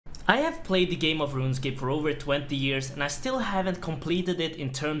I have played the game of RuneScape for over 20 years and I still haven't completed it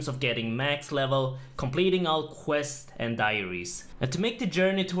in terms of getting max level, completing all quests and diaries. And to make the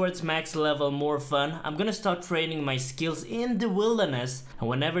journey towards max level more fun, I'm gonna start training my skills in the wilderness, and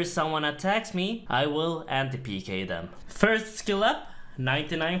whenever someone attacks me, I will anti-PK them. First skill up,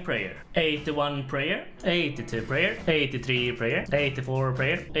 99 prayer, 81 prayer, 82 prayer, 83 prayer, 84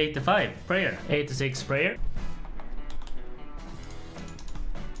 prayer, 85 prayer, 86 prayer.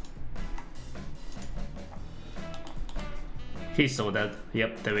 He's so dead.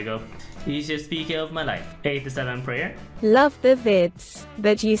 Yep, there we go. Easiest PK of my life. 87 prayer. Love the vids,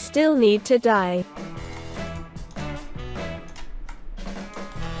 but you still need to die.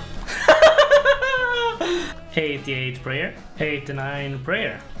 $88 prayer, 89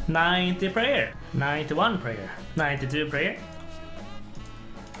 prayer, 90 prayer, 91 prayer, 92 prayer.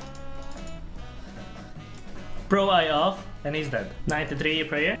 Bro eye off and he's dead. 93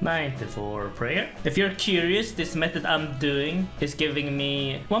 prayer, 94 prayer. If you're curious, this method I'm doing is giving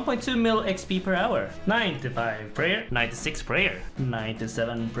me 1.2 mil XP per hour. 95 prayer, 96 prayer,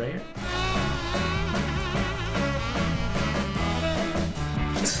 97 prayer.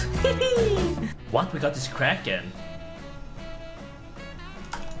 What? We got this Kraken.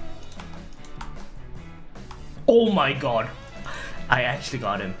 Oh my god. I actually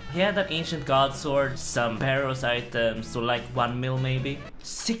got him. He had that ancient god sword, some Paros items, so like 1 mil maybe.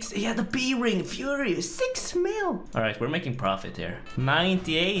 6, he had the B ring, Fury, 6 mil. Alright, we're making profit here.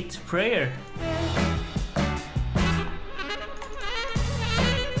 98 prayer.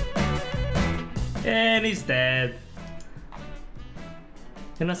 And he's dead.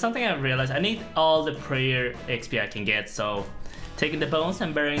 You know, something I realized, I need all the prayer XP I can get, so taking the bones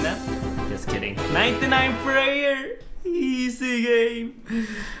and burying them. Just kidding. 99 prayer! Easy game.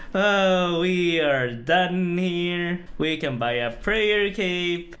 Oh, we are done here. We can buy a prayer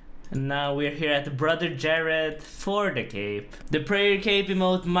cape. And now we're here at Brother Jared for the cape. The prayer cape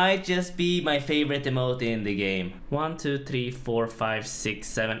emote might just be my favorite emote in the game. 1, 2, 3, 4, 5, 6,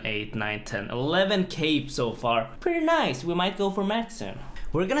 7, 8, 9, 10, 11 capes so far. Pretty nice. We might go for max soon.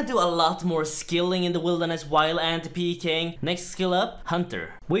 We're gonna do a lot more skilling in the wilderness while anti-PKing. Next skill up,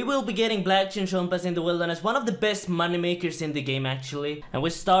 Hunter. We will be getting Black Chinchompas in the wilderness, one of the best moneymakers in the game actually. And we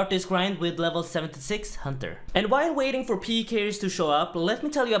start this grind with level 76, Hunter. And while waiting for PKers to show up, let me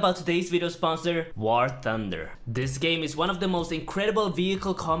tell you about today's video sponsor, War Thunder. This game is one of the most incredible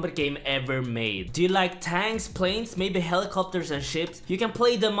vehicle combat game ever made. Do you like tanks, planes, maybe helicopters and ships? You can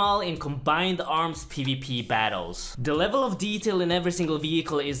play them all in combined arms PvP battles. The level of detail in every single vehicle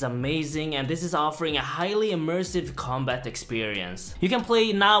is amazing, and this is offering a highly immersive combat experience. You can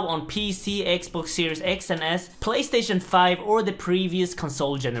play now on PC, Xbox Series X and S, PlayStation 5 or the previous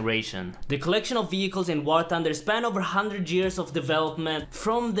console generation. The collection of vehicles in War Thunder span over 100 years of development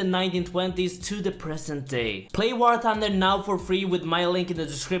from the 1920s to the present day. Play War Thunder now for free with my link in the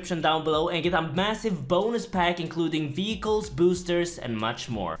description down below and get a massive bonus pack including vehicles, boosters and much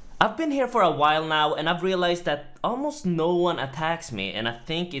more. I've been here for a while now and I've realized that almost no one attacks me, and I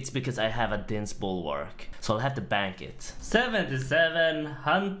think it's because I have a dense bulwark. So I'll have to bank it. 77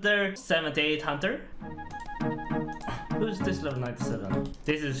 Hunter, 78 Hunter. Who's this level 97?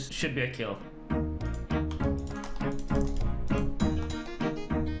 This should be a kill.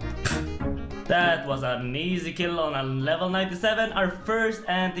 That was an easy kill on a level 97. Our first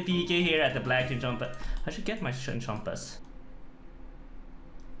anti-PK here at the Black Chinchompa. I should get my Chinchompas.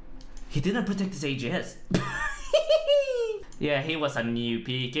 He didn't protect his AGS. Yeah, he was a new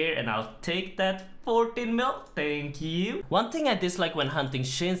PK and I'll take that 14 mil. Thank you. One thing I dislike when hunting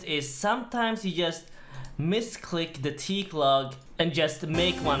shins is sometimes you just misclick the teak log and just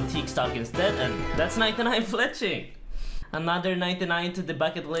make one teak stock instead, and that's 99 fletching. Another 99 to the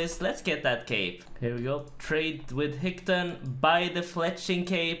bucket list. Let's get that cape. Here we go. Trade with Hickton, buy the fletching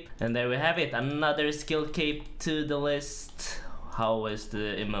cape, and there we have it. Another skill cape to the list. How is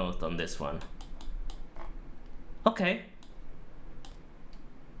the emote on this one? Okay.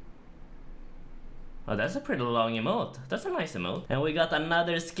 Oh, that's a pretty long emote. That's a nice emote. And we got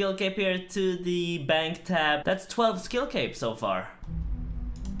another skill cape here to the bank tab. That's 12 skill capes so far.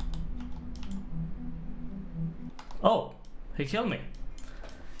 Oh, he killed me.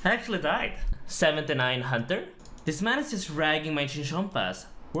 I actually died. 79 Hunter. This man is just ragging my Chinchompas.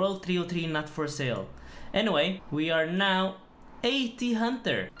 World 303 not for sale. Anyway, we are now 80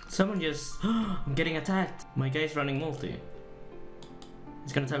 Hunter. Someone just... I'm getting attacked. My guy's running multi.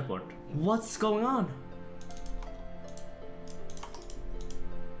 He's gonna teleport. What's going on?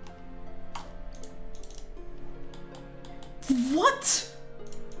 What?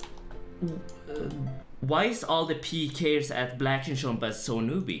 Why is all the PKs at Black Chinchompa so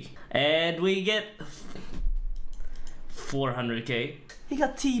newbie? And we get 400k. He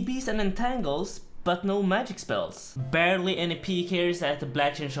got TBs and entangles, but no magic spells. Barely any PKs at the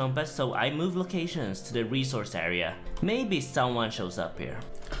Black Chinchompa, so I move locations to the resource area. Maybe someone shows up here.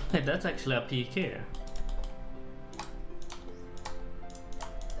 Hey, that's actually a PK.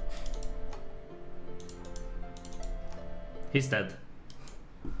 He's dead.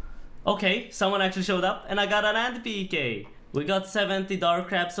 Okay, someone actually showed up and I got an Antipking. We got 70 dark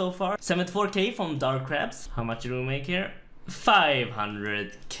crabs so far. 74k from dark crabs. How much do we make here?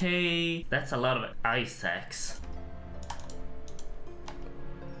 500k. That's a lot of ice sacks.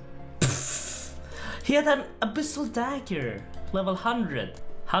 He had an abyssal dagger. Level 100.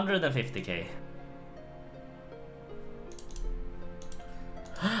 150k.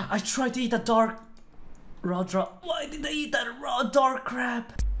 I tried to eat a dark raw drop. Why did I eat that raw dark crab?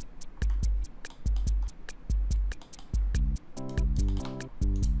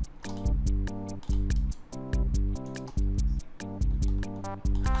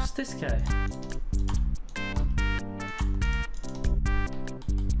 Who's this guy?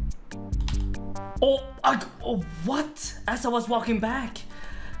 Oh, what? As I was walking back.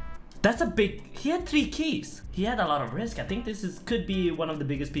 That's a big, he had 3 keys. He had a lot of risk. I think this could be one of the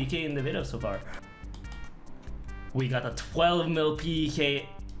biggest PK in the video so far. We got a 12 mil PK,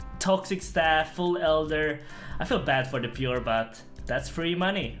 toxic staff, full elder. I feel bad for the pure, but that's free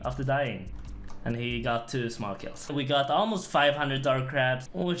money after dying. And he got 2 small kills. We got almost 500 dark crabs,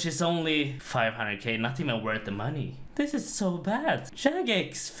 which is only 500k, not even worth the money. This is so bad.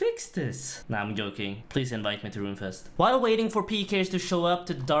 Jagex, fix this. Nah, I'm joking. Please invite me to Runefest. While waiting for PKs to show up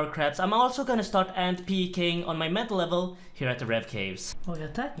to the dark crabs, I'm also gonna start Antipking on my mental level here at the Rev Caves. Oh, he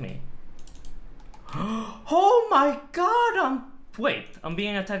attacked me. Oh my god, wait, I'm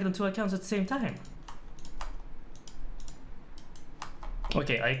being attacked on 2 accounts at the same time.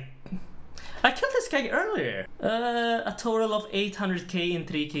 Okay, I killed this guy earlier. A total of 800k in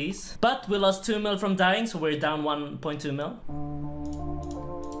 3 keys. But we lost 2 mil from dying, so we're down 1.2 mil.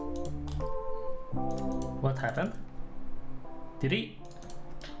 What happened? Did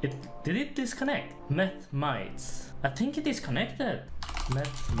it disconnect? Met mites. I think it disconnected. Met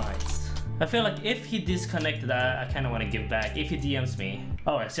mites. I feel like if he disconnected, I kind of want to give back. If he DMs me,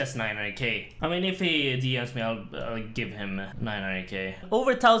 oh, it's just 900k. I mean, if he DMs me, I'll give him 900k.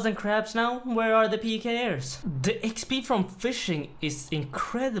 Over 1,000 crabs now. Where are the PKers? The XP from fishing is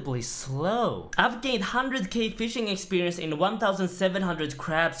incredibly slow. I've gained 100k fishing experience in 1,700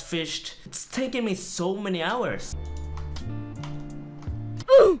 crabs fished. It's taken me so many hours.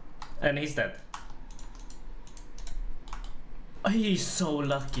 And he's dead. He's so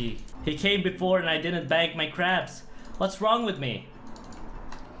lucky. He came before and I didn't bank my crabs. What's wrong with me?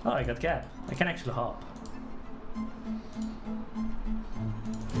 Oh, I got cap. I can actually hop.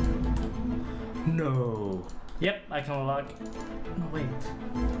 No. Yep, I can log. No, wait.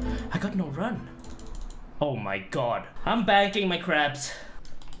 I got no run. Oh my god. I'm banking my crabs.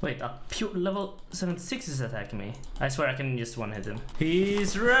 Wait, a pure level 76 is attacking me. I swear I can just one hit him.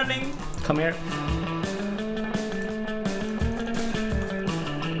 He's running. Come here.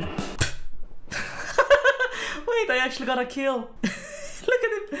 I actually got a kill. Look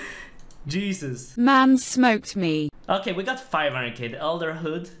at him. Jesus. Man smoked me. Okay, we got 500k. The Elder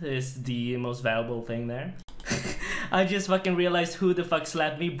Hood is the most valuable thing there. I just fucking realized who the fuck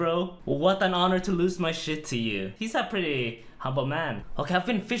slapped me, bro. What an honor to lose my shit to you. He's a pretty humble man. Okay, I've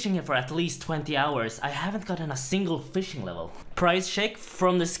been fishing here for at least 20 hours. I haven't gotten a single fishing level. Price check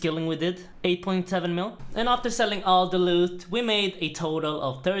from the skilling we did, 8.7 mil. And after selling all the loot, we made a total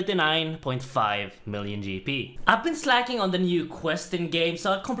of 39.5 million GP. I've been slacking on the new quest in game,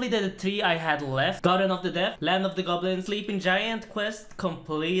 so I completed the 3 I had left. Garden of the Death, Land of the Goblins, Sleeping Giant quest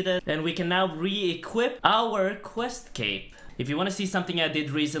completed. And we can now re-equip our quest cape. If you want to see something I did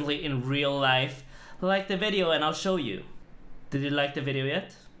recently in real life, like the video and I'll show you. Did you like the video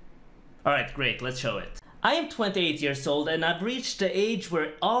yet? Alright, great, let's show it. I am 28 years old and I've reached the age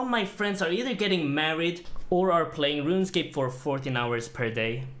where all my friends are either getting married or are playing RuneScape for 14 hours per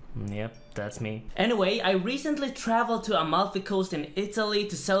day. Yep, that's me. Anyway, I recently traveled to Amalfi Coast in Italy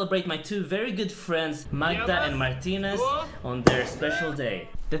to celebrate my 2 very good friends, Magda and Martinez, on their special day.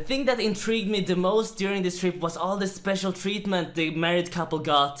 The thing that intrigued me the most during this trip was all the special treatment the married couple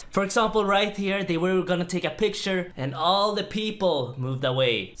got. For example, right here, they were gonna take a picture and all the people moved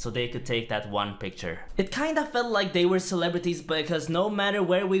away so they could take that one picture. It kinda felt like they were celebrities because no matter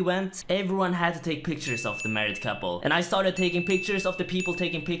where we went, everyone had to take pictures of the married couple. And I started taking pictures of the people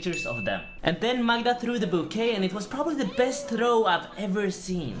taking pictures of them. And then Magda threw the bouquet and it was probably the best throw I've ever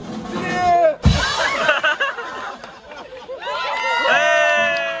seen. Yeah!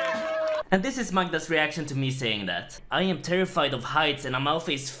 And this is Magda's reaction to me saying that. I am terrified of heights and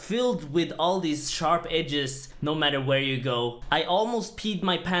Amalfi is filled with all these sharp edges no matter where you go. I almost peed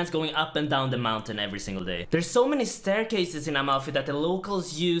my pants going up and down the mountain every single day. There's so many staircases in Amalfi that the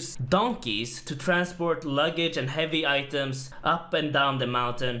locals use donkeys to transport luggage and heavy items up and down the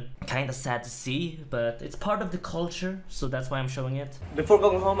mountain. Kinda sad to see, but it's part of the culture, so that's why I'm showing it. Before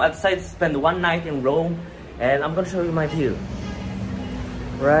going home, I decided to spend one night in Rome, and I'm gonna show you my view.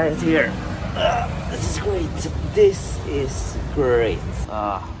 Right here. This is great. This is great.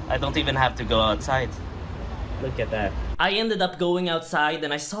 I don't even have to go outside. Look at that. I ended up going outside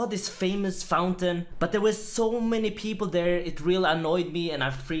and I saw this famous fountain, but there was so many people there, it really annoyed me and I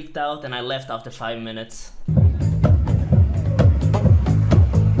freaked out and I left after 5 minutes.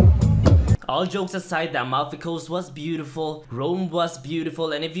 All jokes aside, the Amalfi Coast was beautiful, Rome was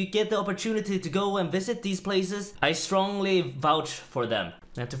beautiful, and if you get the opportunity to go and visit these places, I strongly vouch for them.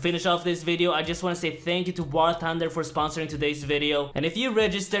 And to finish off this video, I just want to say thank you to War Thunder for sponsoring today's video. And if you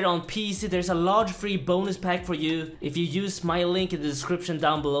register on PC, there's a large free bonus pack for you if you use my link in the description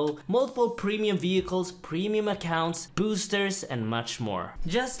down below. Multiple premium vehicles, premium accounts, boosters, and much more.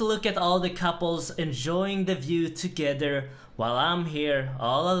 Just look at all the couples enjoying the view together while I'm here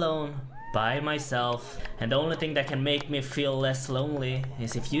all alone by myself. And the only thing that can make me feel less lonely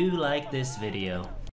is if you like this video.